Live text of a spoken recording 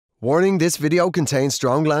Warning, this video contains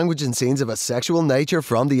strong language and scenes of a sexual nature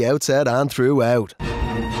from the outset and throughout.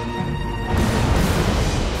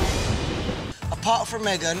 Apart from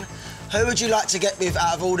Megan, who would you like to get with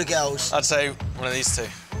out of all the girls? I'd say one of these two. They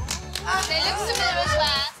look similar as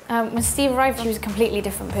well. When Steve arrived, he was a completely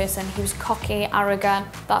different person. He was cocky, arrogant.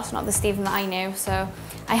 That's not the Stephen that I knew, so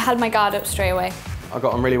I held my guard up straight away. I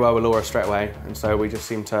got on really well with Laura straight away, and so we just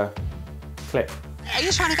seemed to click. Are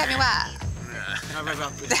you trying to get me wet?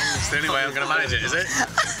 It's the only way I'm going to manage it, is it?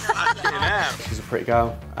 She's a pretty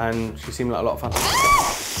girl, and she seemed like a lot of fun.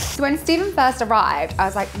 So when Stephen first arrived, I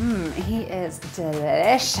was like, he is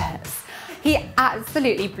delicious. He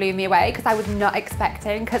absolutely blew me away because I was not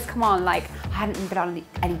expecting, because come on, like, I hadn't even been on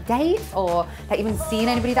any dates or like even seen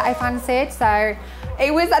anybody that I fancied, so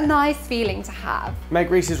it was a nice feeling to have.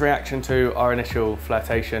 Meg Rees' reaction to our initial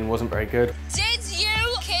flirtation wasn't very good. Did you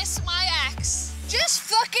kiss my ex? Just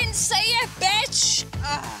fucking say it, bitch!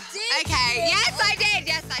 Okay, yes I did,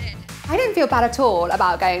 yes I did. I didn't feel bad at all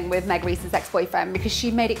about going with Meg Rees' ex-boyfriend because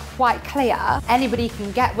she made it quite clear anybody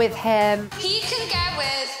can get with him. He can get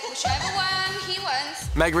with whichever one he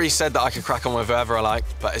wants. Meg Rees said that I could crack on with whoever I like,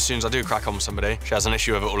 but as soon as I do crack on with somebody, she has an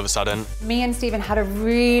issue with it all of a sudden. Me and Stephen had a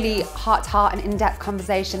really heart-to-heart and in-depth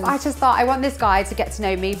conversation. I just thought I want this guy to get to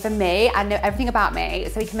know me for me and know everything about me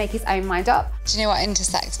so he can make his own mind up. Do you know what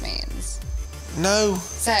intersex means? No.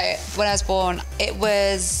 So, when I was born, it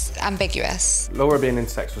was ambiguous. Laura being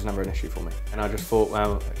intersex was never an issue for me, and I just thought,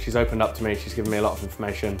 well, she's opened up to me, she's given me a lot of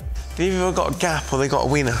information. They've either got a gap or they got a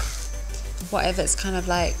wiener. What if it's kind of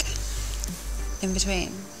like in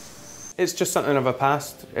between? It's just something of her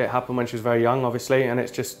past. It happened when she was very young, obviously, and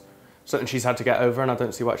it's just something she's had to get over, and I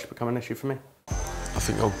don't see why it should become an issue for me. I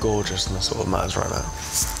think you're gorgeous and that's all that matters right now.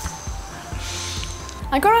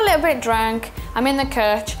 I got a little bit drunk, I'm in the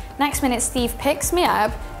coach. Next minute, Steve picks me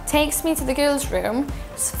up, takes me to the girls' room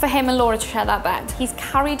for him and Laura to share that bed. He's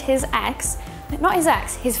carried his ex, not his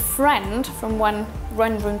ex, his friend from one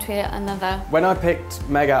room to another. When I picked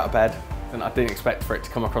Meg out of bed, and I didn't expect for it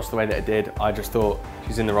to come across the way that it did, I just thought,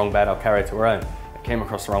 she's in the wrong bed, I'll carry her to her own. It came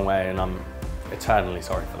across the wrong way, and I'm eternally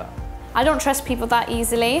sorry for that. I don't trust people that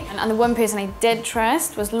easily, and the one person I did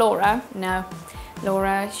trust was Laura. No,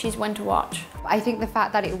 Laura, she's one to watch. I think the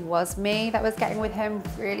fact that it was me that was getting with him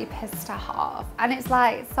really pissed her off. And it's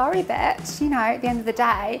like, sorry bitch, you know, at the end of the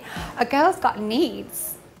day, a girl's got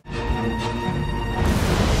needs. I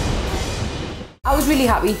was really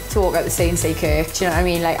happy to walk out the C&C Kirk, you know what I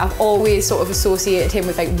mean? Like, I've always sort of associated him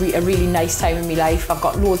with like a really nice time in my life. I've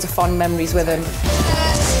got loads of fond memories with him.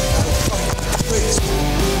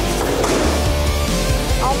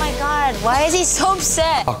 Oh my God, why is he so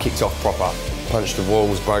upset? I kicked off proper. Punched the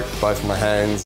walls, broke both my hands.